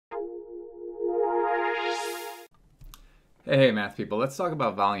Hey math people, let's talk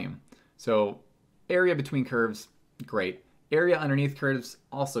about volume. So area between curves, great. Area underneath curves,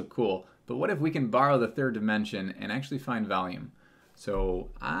 also cool. But what if we can borrow the third dimension and actually find volume? So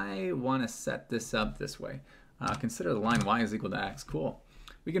I want to set this up this way. Consider the line y is equal to x. Cool.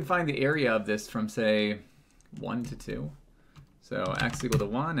 We can find the area of this from, say, 1 to 2. So x equal to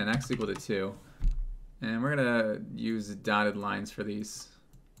 1 and x equal to 2. And we're going to use dotted lines for these.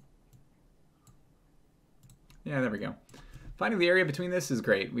 Yeah, there we go. Finding the area between this is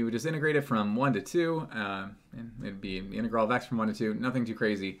great. We would just integrate it from 1 to 2, and it'd be the integral of x from 1 to 2, nothing too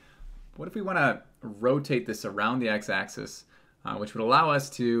crazy. What if we want to rotate this around the x-axis, which would allow us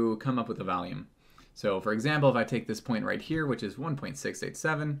to come up with a volume? So for example, if I take this point right here, which is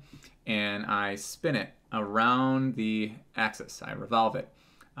 1.687, and I spin it around the axis, I revolve it,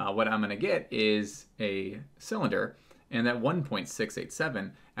 what I'm going to get is a cylinder, and that 1.687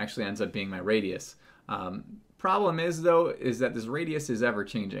 actually ends up being my radius. Problem is, though, is that this radius is ever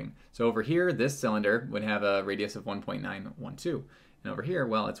changing. So over here, this cylinder would have a radius of 1.912. And over here,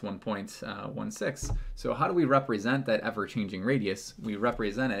 well, it's 1.16. So how do we represent that ever-changing radius? We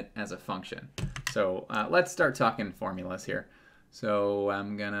represent it as a function. So let's start talking formulas here. So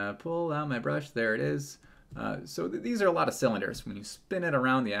I'm going to pull out my brush. There it is. So these are a lot of cylinders. When you spin it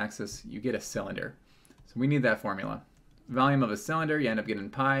around the axis, you get a cylinder. So we need that formula. Volume of a cylinder, you end up getting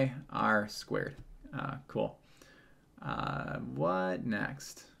pi r squared. Cool. What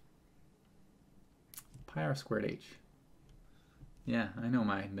next? Pi r squared h. Yeah, I know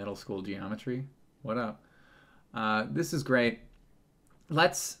my middle school geometry. What up? This is great.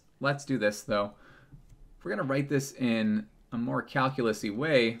 Let's do this though. If we're gonna write this in a more calculus-y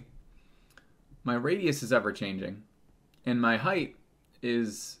way, my radius is ever changing, and my height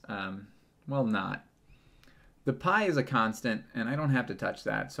is well, not. The pi is a constant, and I don't have to touch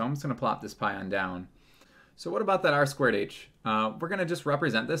that, so I'm just gonna plop this pi on down. So what about that r squared h? We're going to just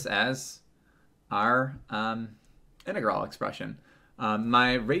represent this as our integral expression.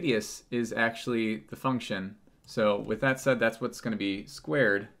 My radius is actually the function. So with that said, that's what's going to be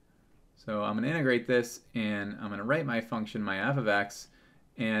squared. So I'm going to integrate this, and I'm going to write my function, my f of x,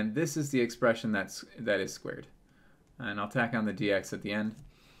 and this is the expression that is squared. And I'll tack on the dx at the end.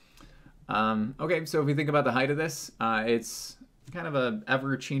 Okay, so if we think about the height of this, it's kind of a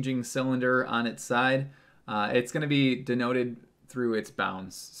ever-changing cylinder on its side. It's going to be denoted through its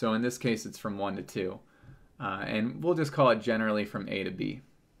bounds. So in this case, it's from 1 to 2. And we'll just call it generally from A to B.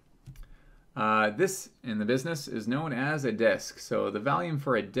 This, in the business, is known as a disk. So the volume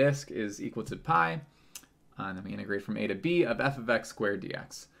for a disk is equal to pi, and then we integrate from A to B of f of x squared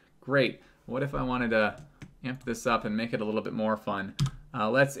dx. Great. What if I wanted to amp this up and make it a little bit more fun?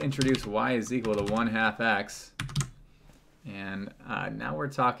 Let's introduce y is equal to 1/2 x. And now we're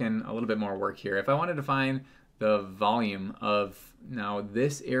talking a little bit more work here. If I wanted to find the volume of now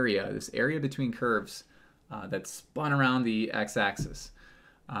this area between curves that's spun around the x-axis,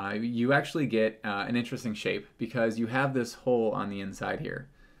 you actually get an interesting shape because you have this hole on the inside here.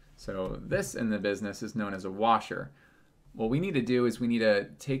 So this in the business is known as a washer. What we need to do is we need to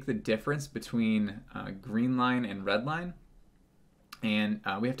take the difference between green line and red line, and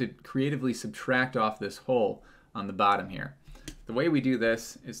we have to creatively subtract off this hole on the bottom here. The way we do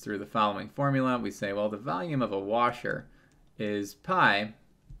this is through the following formula. We say, well, the volume of a washer is pi,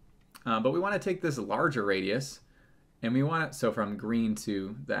 but we want to take this larger radius, and we want it, so from green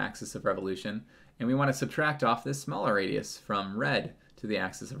to the axis of revolution, and we want to subtract off this smaller radius from red to the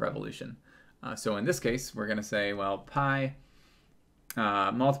axis of revolution. So in this case, we're going to say, well, pi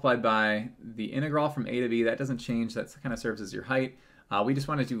multiplied by the integral from A to B. That doesn't change. That kind of serves as your height. We just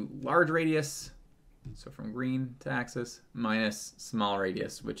want to do large radius, so from green to axis, minus small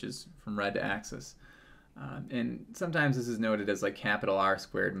radius, which is from red to axis. And sometimes this is noted as like capital R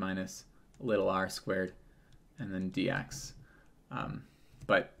squared minus little r squared, and then dx.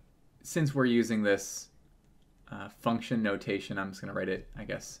 But since we're using this function notation, I'm just going to write it, I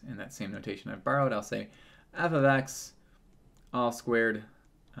guess, in that same notation I've borrowed. I'll say f of x all squared,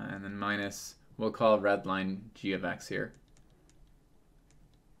 and then minus, we'll call red line g of x here.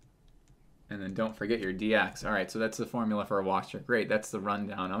 And then don't forget your dx. All right, so that's the formula for a washer. Great, that's the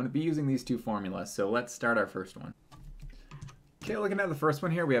rundown. I'm going to be using these two formulas, so let's start our first one. Okay, looking at the first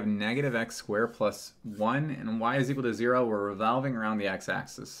one here, we have negative x squared plus 1, and y is equal to 0. We're revolving around the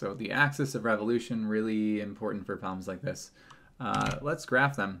x-axis. So the axis of revolution, really important for problems like this. Let's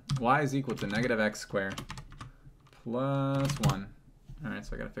graph them. Y is equal to negative x squared plus 1. All right,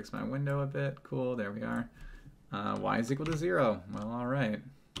 so I got to fix my window a bit. Cool, there we are. Y is equal to 0. Well, all right.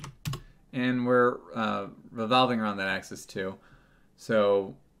 And we're revolving around that axis too.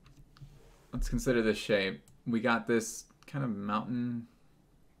 So let's consider this shape. We got this kind of mountain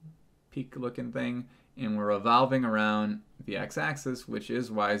peak looking thing, and we're revolving around the x-axis, which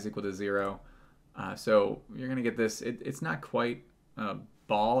is y is equal to 0. So you're going to get this. It's not quite a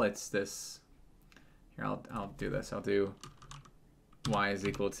ball. It's this. Here, I'll do this. I'll do y is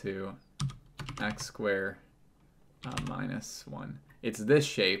equal to x squared minus 1. It's this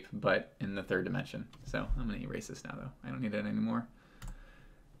shape, but in the third dimension. So I'm going to erase this now, though. I don't need it anymore.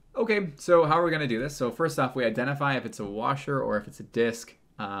 Okay, so how are we going to do this? So first off, we identify if it's a washer or if it's a disk.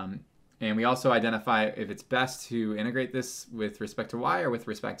 And we also identify if it's best to integrate this with respect to y or with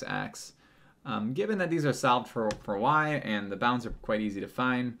respect to x. Given that these are solved for y and the bounds are quite easy to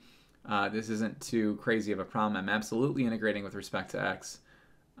find, this isn't too crazy of a problem. I'm absolutely integrating with respect to x,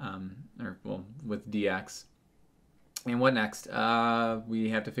 with dx. And what next? We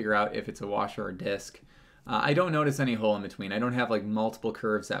have to figure out if it's a washer or disk. I don't notice any hole in between. I don't have like multiple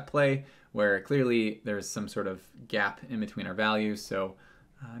curves at play where clearly there's some sort of gap in between our values. So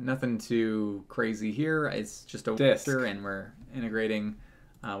nothing too crazy here. It's just a disk, and we're integrating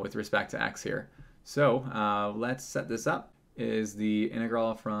with respect to x here. So let's set this up. Is the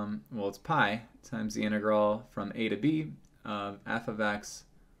integral from, well, it's pi times the integral from a to b of f of x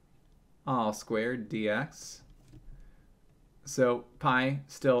all squared dx. So pi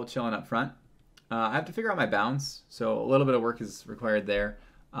still chilling up front. I have to figure out my bounds, so a little bit of work is required there.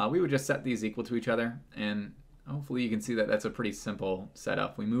 We would just set these equal to each other, and hopefully you can see that that's a pretty simple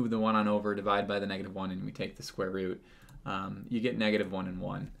setup. We move the 1 on over, divide by the -1, and we take the square root. You get -1 and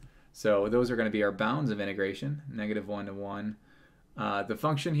 1. So those are going to be our bounds of integration, -1 to 1. The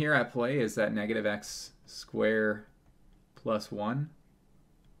function here at play is that -x squared plus 1.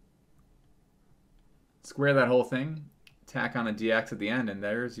 Square that whole thing, tack on a dx at the end, and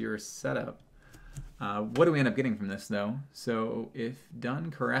there's your setup. What do we end up getting from this, though? So if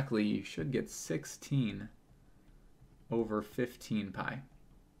done correctly, you should get 16 over 15 pi.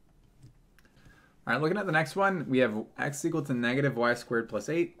 All right, looking at the next one, we have x equal to -y squared plus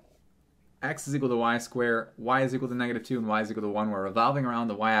 8. X is equal to y squared, y is equal to -2, and y is equal to 1. We're revolving around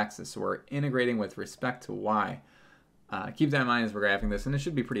the y-axis, so we're integrating with respect to y. Keep that in mind as we're graphing this, and it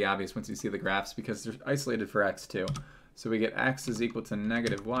should be pretty obvious once you see the graphs because they're isolated for x too. So we get x is equal to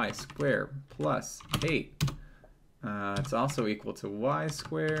 -y squared plus 8. It's also equal to y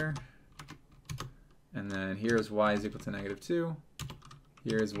squared. And then here's y is equal to -2.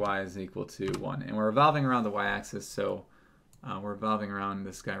 Here's y is equal to 1. And we're revolving around the y-axis, so we're revolving around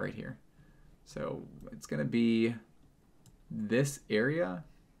this guy right here. So it's going to be this area.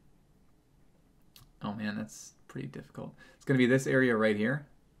 Oh man, that's pretty difficult. It's going to be this area right here.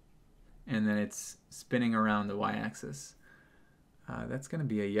 And then it's spinning around the y-axis. That's going to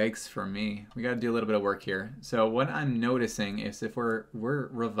be a yikes for me. We got to do a little bit of work here. So what I'm noticing is if we're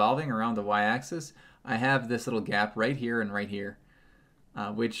revolving around the y-axis, I have this little gap right here and right here,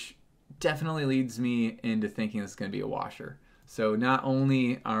 which definitely leads me into thinking this is going to be a washer. So not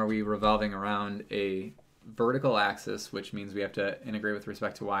only are we revolving around a vertical axis, which means we have to integrate with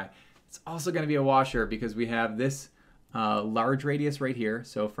respect to y, it's also going to be a washer because we have this large radius right here,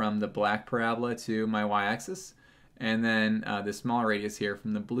 so from the black parabola to my y-axis, and then this small radius here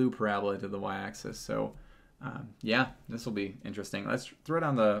from the blue parabola to the y-axis. So yeah, this will be interesting. Let's throw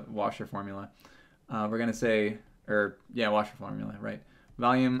down the washer formula. We're going to say, washer formula, right?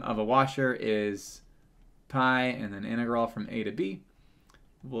 Volume of a washer is pi and then integral from a to b.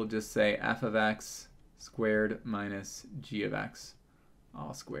 We'll just say f of x squared minus g of x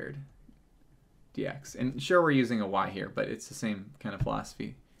all squared dx. And sure, we're using a y here, but it's the same kind of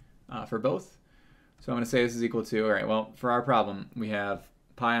philosophy for both. So I'm going to say this is equal to, all right, well, for our problem, we have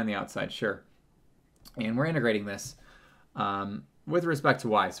pi on the outside, sure. And we're integrating this with respect to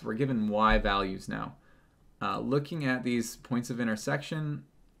y, so we're given y values now. Looking at these points of intersection,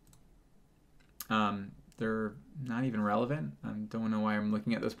 they're not even relevant. I don't know why I'm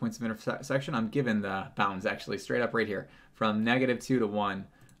looking at those points of intersection. I'm given the bounds, actually, straight up right here, from -2 to 1.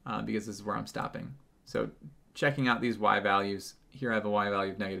 Because this is where I'm stopping. So checking out these y values, here I have a y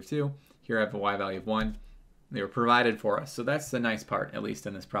value of -2, here I have a y value of 1. They were provided for us. So that's the nice part, at least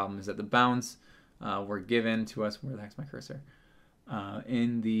in this problem, is that the bounds were given to us. Where the heck's my cursor?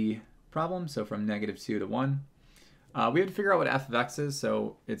 In the problem, so from -2 to 1. We have to figure out what f of x is.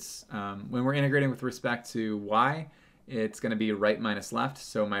 So it's when we're integrating with respect to y, it's going to be right minus left.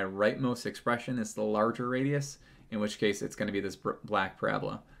 So my rightmost expression is the larger radius, in which case it's going to be this black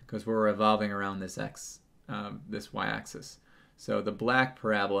parabola, because we're revolving around this this y-axis. So the black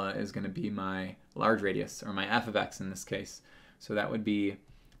parabola is going to be my large radius, or my f of x in this case. So that would be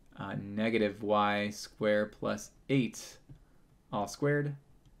 -y squared plus 8 all squared.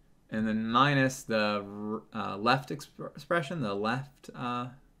 and then minus the left expression, the left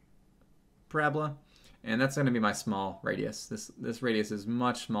parabola, and that's going to be my small radius. This radius is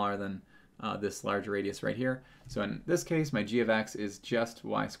much smaller than this large radius right here. So in this case, my g of x is just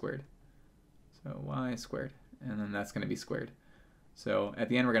y squared. So y squared, and then that's going to be squared. So at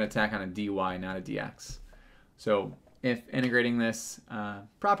the end, we're going to tack on a dy, not a dx. So if integrating this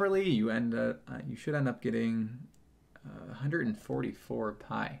properly, you should end up getting 144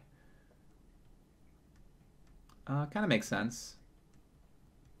 pi. Kind of makes sense.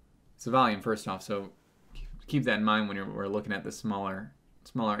 It's a volume first off, so keep that in mind when we're looking at the smaller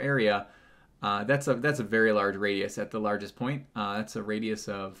area. That's a very large radius at the largest point. That's a radius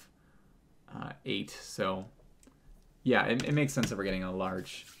of 8. So yeah, it makes sense that we're getting a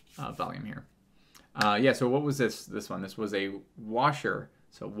large volume here. Yeah, so what was this one? This was a washer,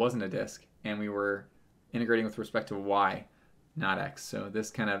 so it wasn't a disk, and we were integrating with respect to y, not x. So this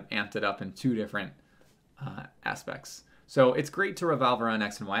kind of amped it up in two different aspects. So it's great to revolve around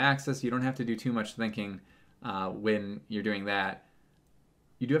x and y axis. You don't have to do too much thinking when you're doing that.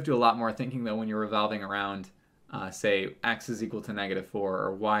 You do have to do a lot more thinking though when you're revolving around, say, x is equal to -4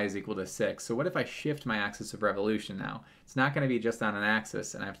 or y is equal to 6. So what if I shift my axis of revolution now? It's not going to be just on an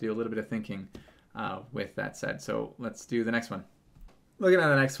axis, and I have to do a little bit of thinking with that said. So let's do the next one. Looking at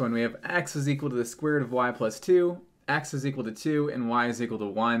the next one, we have x is equal to the square root of y plus 2, x is equal to 2, and y is equal to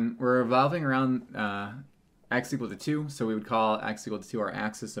 1. We're revolving around x equal to 2, so we would call x equal to 2 our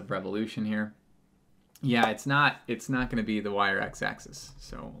axis of revolution here. Yeah, it's not going to be the y or x axis,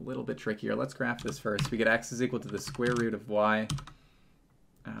 so a little bit trickier. Let's graph this first. We get x is equal to the square root of y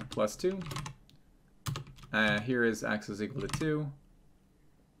plus 2. Here is x is equal to 2,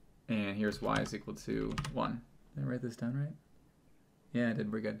 and here's y is equal to 1. Did I write this down right? Yeah, I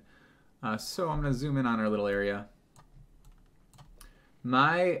did. We're good. So I'm going to zoom in on our little area.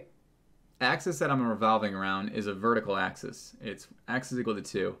 My axis that I'm revolving around is a vertical axis. It's x is equal to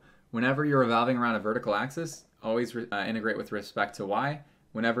 2. Whenever you're revolving around a vertical axis, always integrate with respect to y.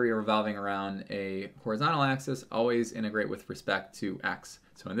 Whenever you're revolving around a horizontal axis, always integrate with respect to x.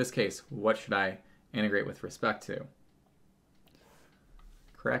 So in this case, what should I integrate with respect to?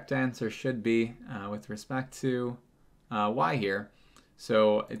 Correct answer should be with respect to y here.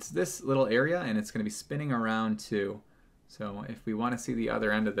 So it's this little area, and it's going to be spinning around 2. So if we want to see the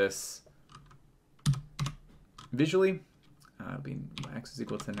other end of this visually, it'll be x is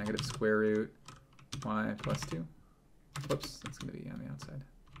equal to negative square root y plus 2. Whoops, that's going to be on the outside.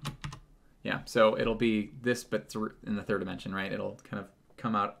 Yeah, so it'll be this, but in the third dimension, right? It'll kind of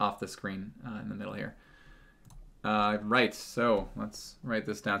come out off the screen in the middle here. Right, so let's write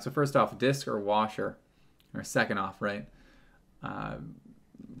this down. So first off, disk or washer, or second off, right?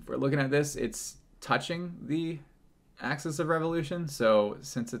 If we're looking at this, it's touching the axis of revolution. So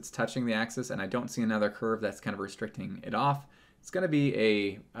since it's touching the axis and I don't see another curve that's kind of restricting it off, it's going to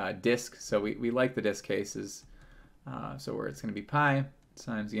be a disk. So we like the disk cases. So where it's going to be pi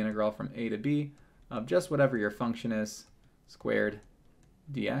times the integral from a to b of just whatever your function is, squared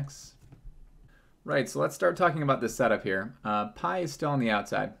dx. Right, so let's start talking about this setup here. Pi is still on the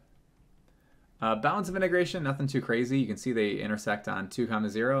outside. Bounds of integration, nothing too crazy. You can see they intersect on 2,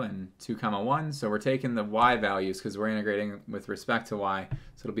 0 and 2, 1. So we're taking the y values because we're integrating with respect to y.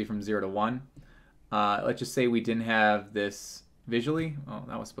 So it'll be from 0 to 1. Let's just say we didn't have this visually. Oh,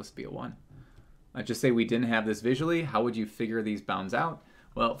 that was supposed to be a 1. Let's just say we didn't have this visually. How would you figure these bounds out?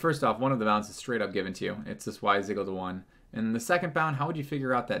 Well, first off, one of the bounds is straight up given to you. It's this y is equal to 1. And the second bound, how would you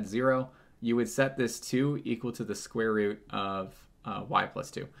figure out that 0? You would set this 2 equal to the square root of y plus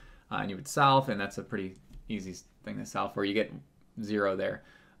 2. And you would solve, and that's a pretty easy thing to solve for. You get 0 there.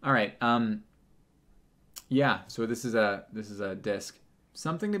 All right. Yeah. So this is a disk.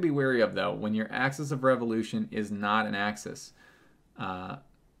 Something to be wary of though, when your axis of revolution is not an axis,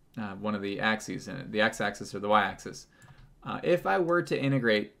 one of the axes, the x-axis or the y-axis. If I were to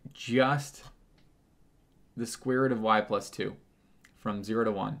integrate just the square root of y plus 2 from 0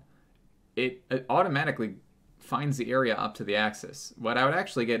 to 1, it automatically finds the area up to the axis. What I would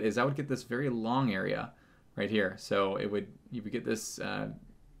actually get is I would get this very long area right here. So you would get this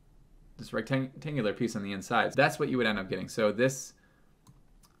this rectangular piece on the inside. That's what you would end up getting. So this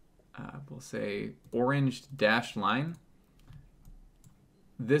we'll say orange dashed line.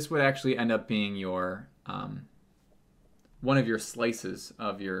 This would actually end up being your one of your slices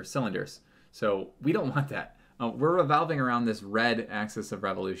of your cylinders. So we don't want that. We're revolving around this red axis of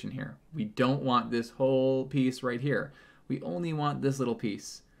revolution here. We don't want this whole piece right here. We only want this little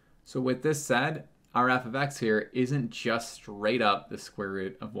piece. So with this said, our f of x here isn't just straight up the square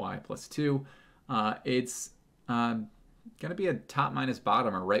root of y plus 2. It's going to be a top minus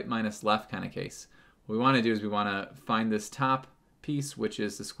bottom or right minus left kind of case. What we want to do is we want to find this top piece, which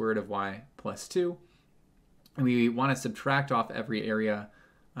is the square root of y plus 2. And we want to subtract off every area,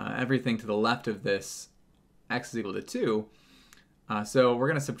 everything to the left of this x is equal to 2. So we're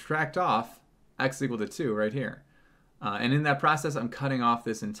going to subtract off x is equal to 2 right here. And in that process, I'm cutting off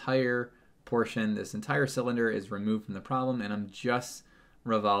this entire portion. This entire cylinder is removed from the problem, and I'm just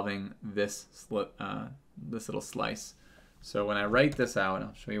revolving this little slice. So when I write this out,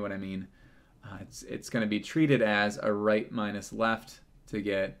 I'll show you what I mean. It's going to be treated as a right minus left to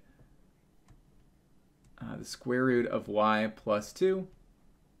get the square root of y plus 2.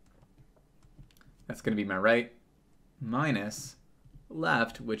 That's going to be my right minus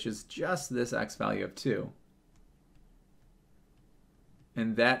left, which is just this x value of 2.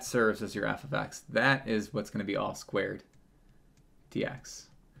 And that serves as your f of x. That is what's going to be all squared dx.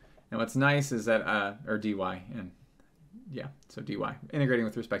 And what's nice is that, or dy, and yeah, so dy, integrating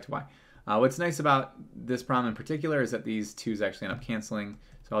with respect to y. What's nice about this problem in particular is that these 2's actually end up canceling.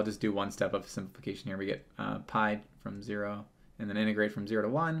 So I'll just do one step of simplification here. We get pi from 0, and then integrate from 0 to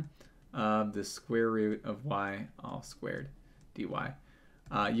 1 of the square root of y all squared dy.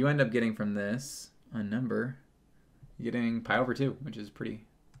 You end up getting from this a number, getting pi over 2, which is pretty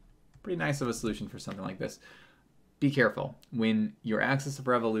nice of a solution for something like this. Be careful. When your axis of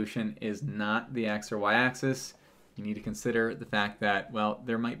revolution is not the x or y axis, you need to consider the fact that, well,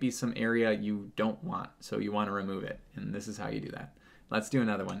 there might be some area you don't want, so you want to remove it. And this is how you do that. Let's do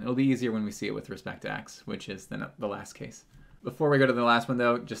another one. It'll be easier when we see it with respect to x, which is the last case. Before we go to the last one,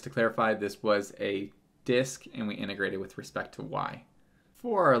 though, just to clarify, this was a disk, and we integrated with respect to y.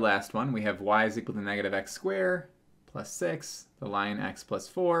 For our last one, we have y is equal to negative x squared plus 6, the line x plus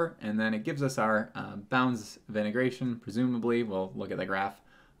 4, and then it gives us our bounds of integration. Presumably, we'll look at the graph,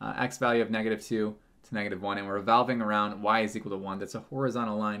 x value of negative 2 to negative 1, and we're revolving around y is equal to 1. That's a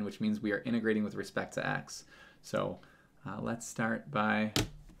horizontal line, which means we are integrating with respect to x. So let's start by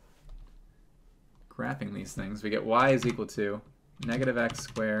graphing these things. We get y is equal to negative x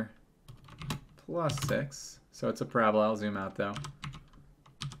squared plus 6. So it's a parabola. I'll zoom out, though.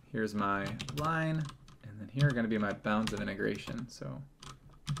 Here's my line. And then here are going to be my bounds of integration. So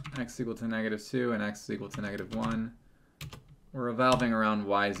x is equal to negative 2 and x is equal to negative 1. We're revolving around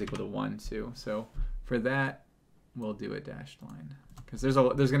y is equal to 1, too. So for that, we'll do a dashed line. Because there's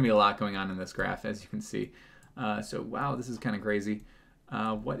going to be a lot going on in this graph, as you can see. So wow, this is kind of crazy.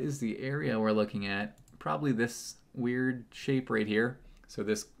 What is the area we're looking at? Probably this weird shape right here. So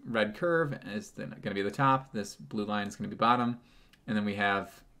this red curve is going to be the top. This blue line is going to be bottom. And then we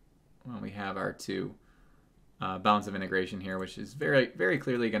have our two bounds of integration here, which is very, very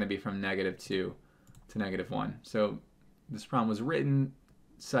clearly going to be from negative 2 to negative 1. So this problem was written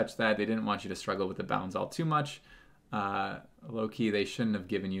such that they didn't want you to struggle with the bounds all too much. Low key, they shouldn't have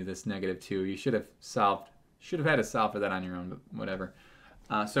given you this negative 2. You should have had to solve for that on your own, but whatever.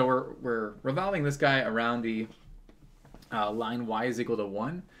 So we're revolving this guy around the line y is equal to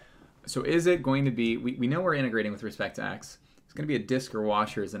 1. So is it going to be, we know we're integrating with respect to x. It's going to be a disk or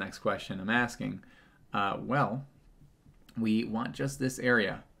washer is the next question I'm asking. Well, we want just this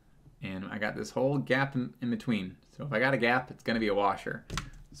area. And I got this whole gap in between. So if I got a gap, it's going to be a washer.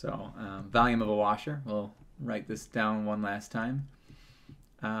 So volume of a washer, we'll write this down one last time.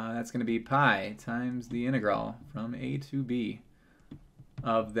 That's going to be pi times the integral from a to b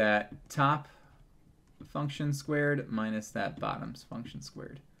of that top function squared minus that bottom's function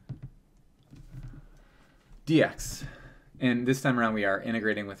squared dx. And this time around we are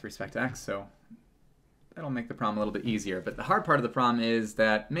integrating with respect to x, so that'll make the problem a little bit easier. But the hard part of the problem is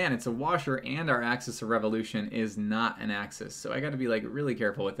that, man, it's a washer and our axis of revolution is not an axis. So I got to be like really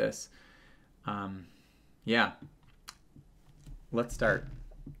careful with this. Yeah. Let's start.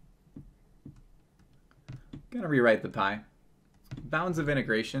 Gonna rewrite the pi. Bounds of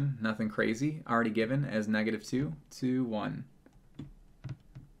integration, nothing crazy, already given as negative 2 to 1.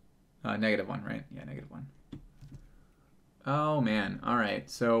 Negative 1, right? Yeah, negative 1. Oh man, all right.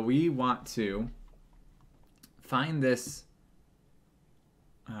 So we want to find this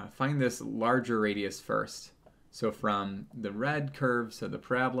larger radius first. So from the red curve, so the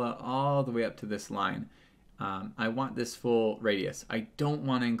parabola, all the way up to this line. I want this full radius. I don't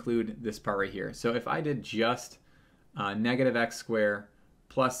want to include this part right here. So if I did just negative x squared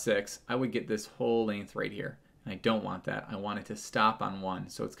plus 6, I would get this whole length right here. And I don't want that. I want it to stop on 1.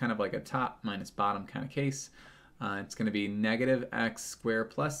 So it's kind of like a top minus bottom kind of case. It's going to be negative x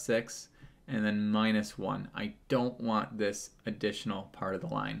squared plus 6 and then minus 1. I don't want this additional part of the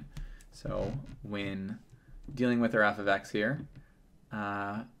line. So when dealing with our f of x here,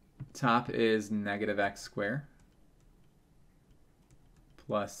 top is negative x squared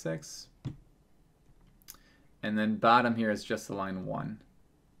plus 6. And then bottom here is just the line 1.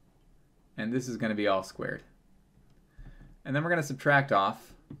 And this is going to be all squared. And then we're going to subtract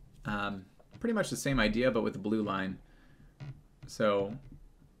off. Pretty much the same idea, but with the blue line. So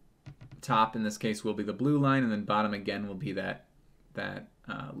top in this case will be the blue line, and then bottom again will be that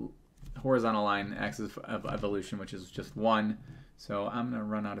horizontal line, axis of evolution, which is just 1. So I'm going to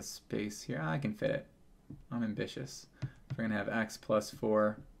run out of space here. I can fit it. I'm ambitious. We're going to have x plus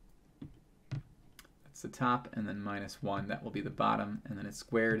 4. That's the top, and then minus 1. That will be the bottom, and then it's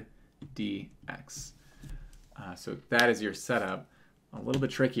squared dx. So that is your setup. A little bit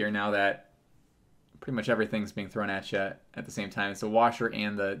trickier now that pretty much everything's being thrown at you at the same time. It's the washer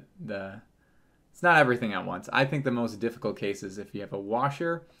and it's not everything at once. I think the most difficult case is if you have a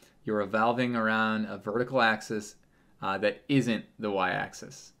washer, you're revolving around a vertical axis that isn't the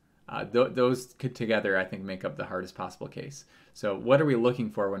y-axis. Those together, I think, make up the hardest possible case. So what are we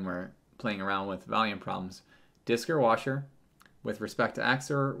looking for when we're playing around with volume problems? Disk or washer with respect to x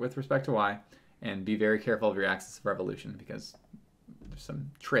or with respect to y, and be very careful of your axis of revolution because there's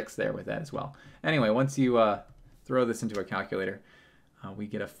some tricks there with that as well. Anyway, once you throw this into a calculator, we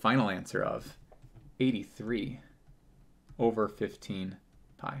get a final answer of 83 over 15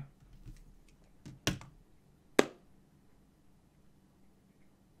 pi.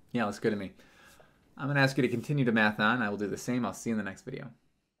 Yeah, looks good to me. I'm going to ask you to continue to math on. I will do the same. I'll see you in the next video.